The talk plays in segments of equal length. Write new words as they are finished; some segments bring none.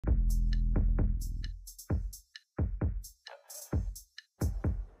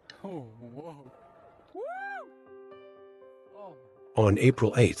On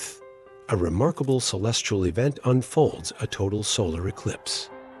April 8th, a remarkable celestial event unfolds, a total solar eclipse.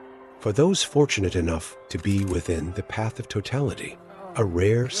 For those fortunate enough to be within the path of totality, a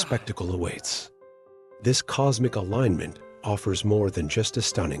rare spectacle awaits. This cosmic alignment offers more than just a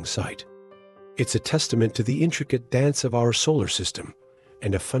stunning sight. It's a testament to the intricate dance of our solar system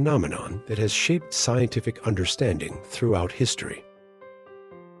and a phenomenon that has shaped scientific understanding throughout history.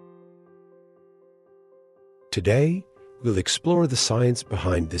 Today, we'll explore the science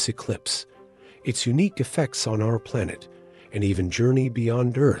behind this eclipse, its unique effects on our planet, and even journey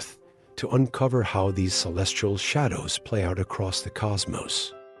beyond Earth to uncover how these celestial shadows play out across the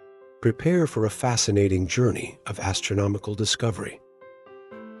cosmos. Prepare for a fascinating journey of astronomical discovery.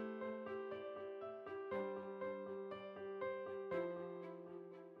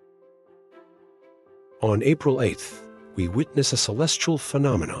 On April 8th, we witness a celestial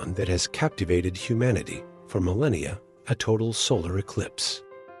phenomenon that has captivated humanity for millennia, a total solar eclipse.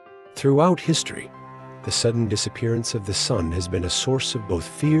 Throughout history, the sudden disappearance of the sun has been a source of both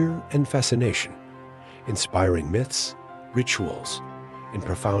fear and fascination, inspiring myths, rituals, and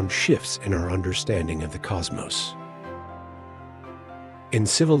profound shifts in our understanding of the cosmos. In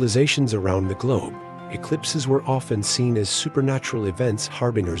civilizations around the globe, eclipses were often seen as supernatural events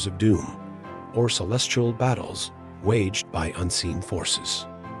harbingers of doom, or celestial battles waged by unseen forces.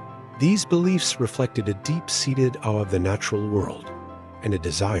 These beliefs reflected a deep-seated awe of the natural world and a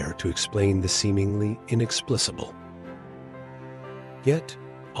desire to explain the seemingly inexplicable. Yet,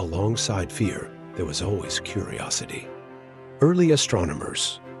 alongside fear, there was always curiosity. Early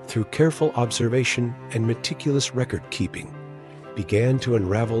astronomers, through careful observation and meticulous record-keeping, began to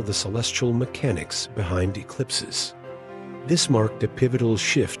unravel the celestial mechanics behind eclipses. This marked a pivotal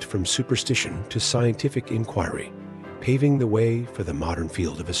shift from superstition to scientific inquiry, paving the way for the modern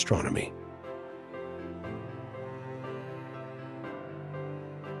field of astronomy.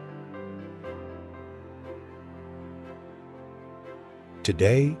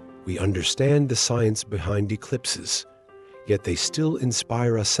 Today, we understand the science behind eclipses, yet they still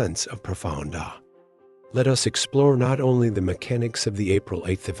inspire a sense of profound awe. Let us explore not only the mechanics of the April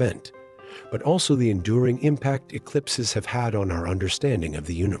 8th event, but also the enduring impact eclipses have had on our understanding of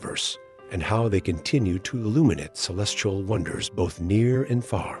the universe, and how they continue to illuminate celestial wonders both near and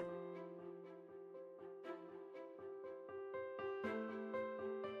far.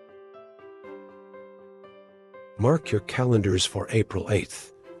 Mark your calendars for April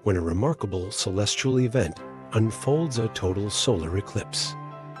 8th, when a remarkable celestial event unfolds, a total solar eclipse.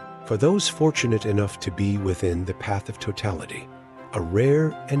 For those fortunate enough to be within the path of totality, a rare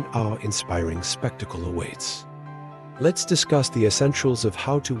and awe-inspiring spectacle awaits. Let's discuss the essentials of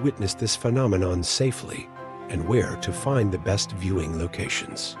how to witness this phenomenon safely and where to find the best viewing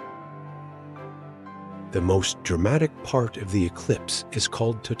locations. The most dramatic part of the eclipse is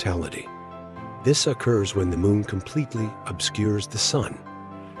called totality. This occurs when the moon completely obscures the sun,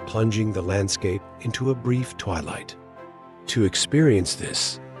 plunging the landscape into a brief twilight. To experience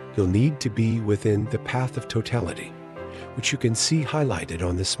this, you'll need to be within the path of totality, which you can see highlighted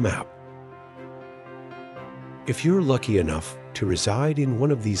on this map. If you're lucky enough to reside in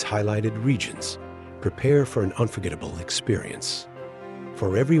one of these highlighted regions, prepare for an unforgettable experience.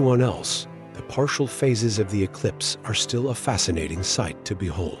 For everyone else, the partial phases of the eclipse are still a fascinating sight to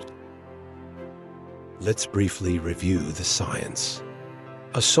behold. Let's briefly review the science.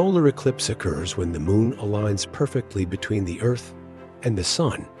 A solar eclipse occurs when the moon aligns perfectly between the Earth and the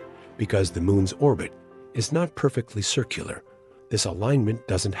sun. Because the moon's orbit is not perfectly circular, this alignment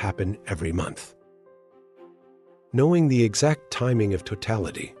doesn't happen every month. Knowing the exact timing of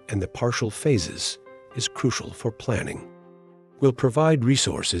totality and the partial phases is crucial for planning. We'll provide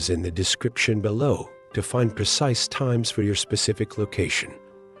resources in the description below to find precise times for your specific location,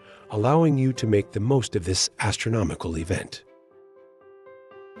 allowing you to make the most of this astronomical event.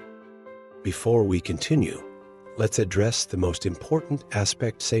 Before we continue, let's address the most important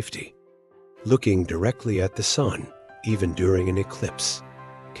aspect: safety. Looking directly at the sun, even during an eclipse,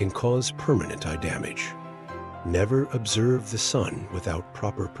 can cause permanent eye damage. Never observe the sun without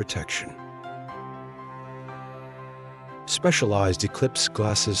proper protection. Specialized eclipse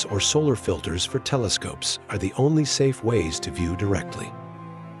glasses or solar filters for telescopes are the only safe ways to view directly.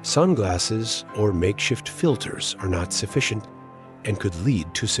 Sunglasses or makeshift filters are not sufficient and could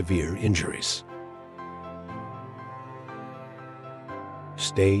lead to severe injuries.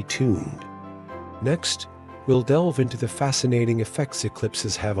 Stay tuned. Next, we'll delve into the fascinating effects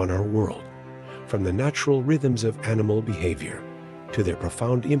eclipses have on our world, from the natural rhythms of animal behavior to their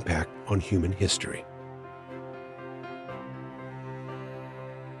profound impact on human history.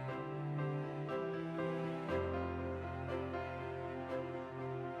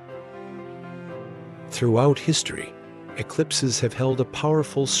 Throughout history, eclipses have held a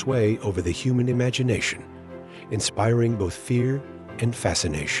powerful sway over the human imagination, inspiring both fear and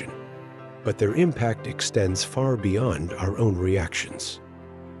fascination. But their impact extends far beyond our own reactions.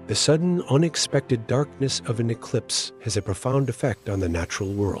 The sudden, unexpected darkness of an eclipse has a profound effect on the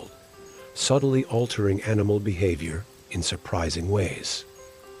natural world, subtly altering animal behavior in surprising ways.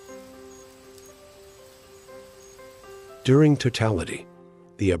 During totality,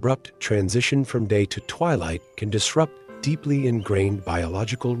 the abrupt transition from day to twilight can disrupt deeply ingrained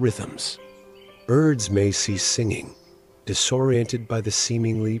biological rhythms. Birds may cease singing, disoriented by the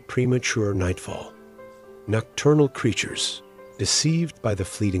seemingly premature nightfall. Nocturnal creatures, deceived by the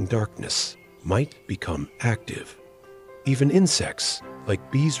fleeting darkness, might become active. Even insects,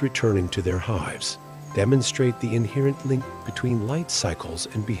 like bees returning to their hives, demonstrate the inherent link between light cycles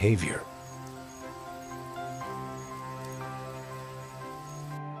and behavior.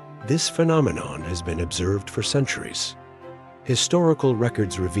 This phenomenon has been observed for centuries. Historical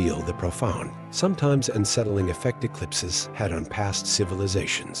records reveal the profound, sometimes unsettling effect eclipses had on past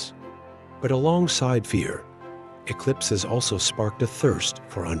civilizations. But alongside fear, eclipses also sparked a thirst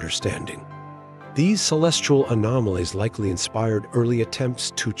for understanding. These celestial anomalies likely inspired early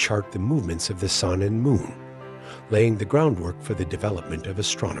attempts to chart the movements of the sun and moon, laying the groundwork for the development of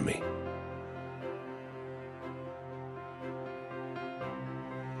astronomy.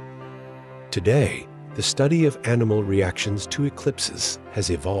 Today, the study of animal reactions to eclipses has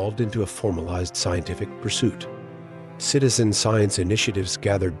evolved into a formalized scientific pursuit. Citizen science initiatives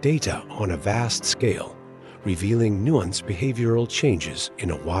gather data on a vast scale, revealing nuanced behavioral changes in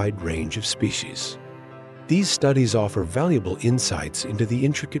a wide range of species. These studies offer valuable insights into the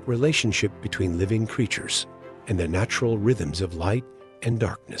intricate relationship between living creatures and the natural rhythms of light and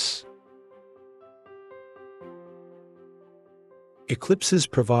darkness. Eclipses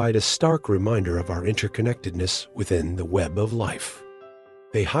provide a stark reminder of our interconnectedness within the web of life.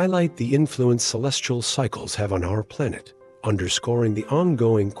 They highlight the influence celestial cycles have on our planet, underscoring the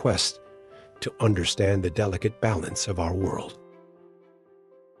ongoing quest to understand the delicate balance of our world.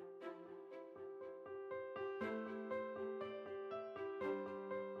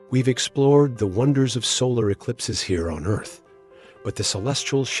 We've explored the wonders of solar eclipses here on Earth, but the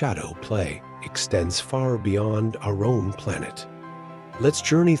celestial shadow play extends far beyond our own planet. Let's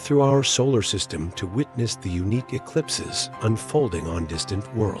journey through our solar system to witness the unique eclipses unfolding on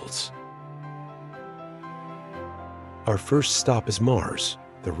distant worlds. Our first stop is Mars,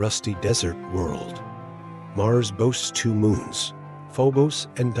 the rusty desert world. Mars boasts two moons, Phobos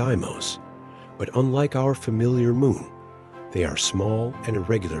and Deimos, but unlike our familiar moon, they are small and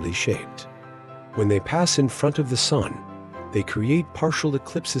irregularly shaped. When they pass in front of the sun, they create partial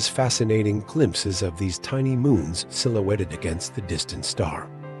eclipses, fascinating glimpses of these tiny moons silhouetted against the distant star.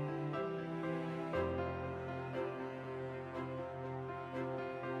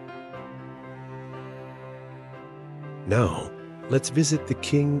 Now, let's visit the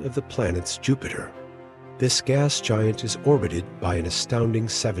king of the planets, Jupiter. This gas giant is orbited by an astounding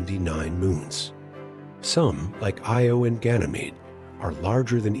 79 moons. Some, like Io and Ganymede, are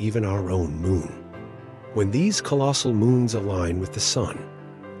larger than even our own moon. When these colossal moons align with the sun,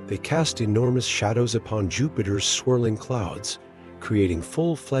 they cast enormous shadows upon Jupiter's swirling clouds, creating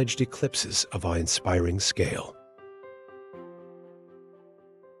full-fledged eclipses of awe-inspiring scale.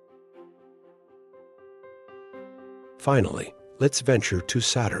 Finally, let's venture to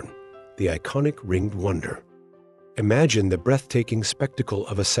Saturn, the iconic ringed wonder. Imagine the breathtaking spectacle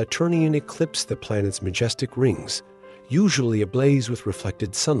of a Saturnian eclipse, the planet's majestic rings, usually ablaze with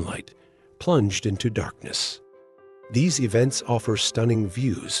reflected sunlight, plunged into darkness. These events offer stunning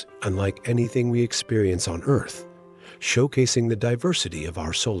views, unlike anything we experience on Earth, showcasing the diversity of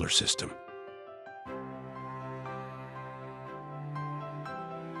our solar system.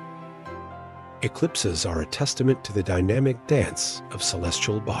 Eclipses are a testament to the dynamic dance of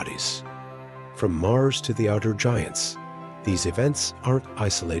celestial bodies. From Mars to the outer giants, these events aren't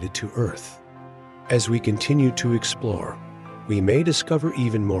isolated to Earth. As we continue to explore, we may discover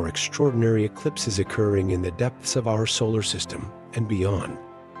even more extraordinary eclipses occurring in the depths of our solar system and beyond.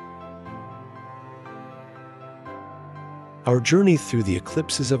 Our journey through the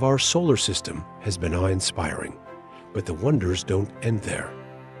eclipses of our solar system has been awe-inspiring, but the wonders don't end there.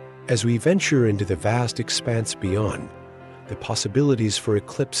 As we venture into the vast expanse beyond, the possibilities for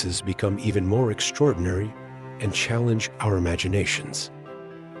eclipses become even more extraordinary and challenge our imaginations.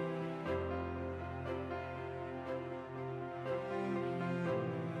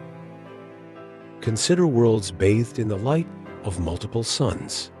 Consider worlds bathed in the light of multiple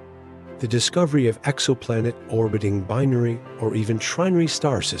suns. The discovery of exoplanet orbiting binary or even trinary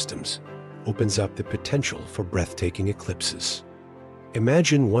star systems opens up the potential for breathtaking eclipses.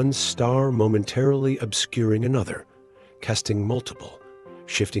 Imagine one star momentarily obscuring another, casting multiple,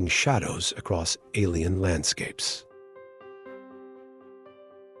 shifting shadows across alien landscapes.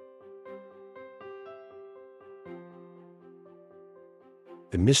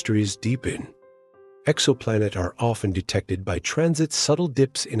 The mysteries deepen. Exoplanets are often detected by transit's subtle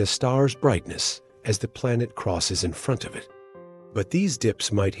dips in a star's brightness as the planet crosses in front of it. But these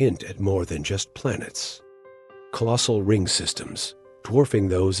dips might hint at more than just planets. Colossal ring systems, dwarfing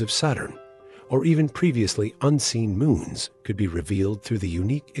those of Saturn, or even previously unseen moons could be revealed through the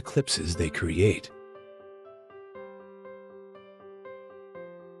unique eclipses they create.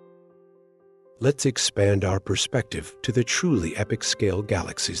 Let's expand our perspective to the truly epic-scale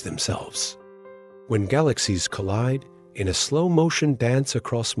galaxies themselves. When galaxies collide in a slow-motion dance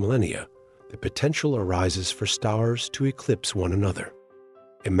across millennia, the potential arises for stars to eclipse one another.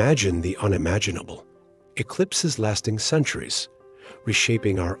 Imagine the unimaginable, eclipses lasting centuries,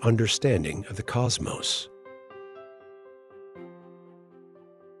 reshaping our understanding of the cosmos.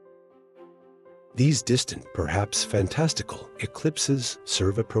 These distant, perhaps fantastical, eclipses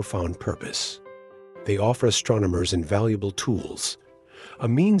serve a profound purpose. They offer astronomers invaluable tools, a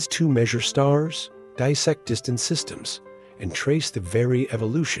means to measure stars, dissect distant systems, and trace the very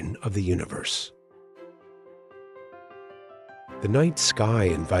evolution of the universe. The night sky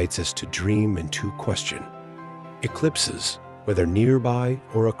invites us to dream and to question. Eclipses, whether nearby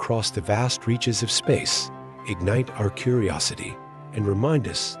or across the vast reaches of space, ignite our curiosity and remind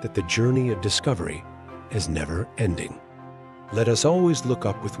us that the journey of discovery is never ending. Let us always look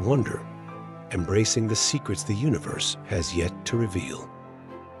up with wonder, embracing the secrets the universe has yet to reveal.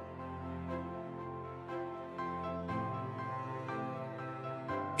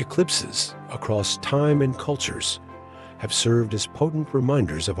 Eclipses across time and cultures have served as potent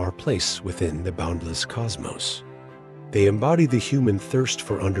reminders of our place within the boundless cosmos. They embody the human thirst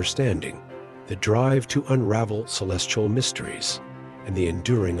for understanding, the drive to unravel celestial mysteries, and the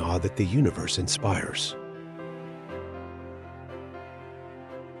enduring awe that the universe inspires.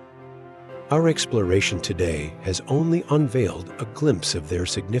 Our exploration today has only unveiled a glimpse of their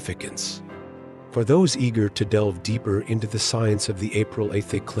significance. For those eager to delve deeper into the science of the April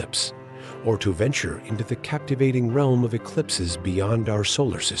 8th eclipse, or to venture into the captivating realm of eclipses beyond our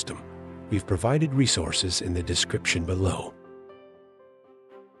solar system, we've provided resources in the description below.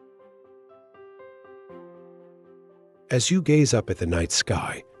 As you gaze up at the night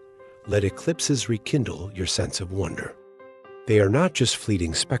sky, let eclipses rekindle your sense of wonder. They are not just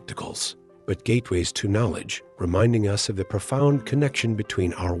fleeting spectacles, but gateways to knowledge, reminding us of the profound connection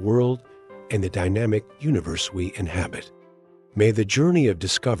between our world and the dynamic universe we inhabit. May the journey of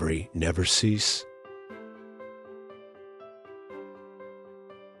discovery never cease,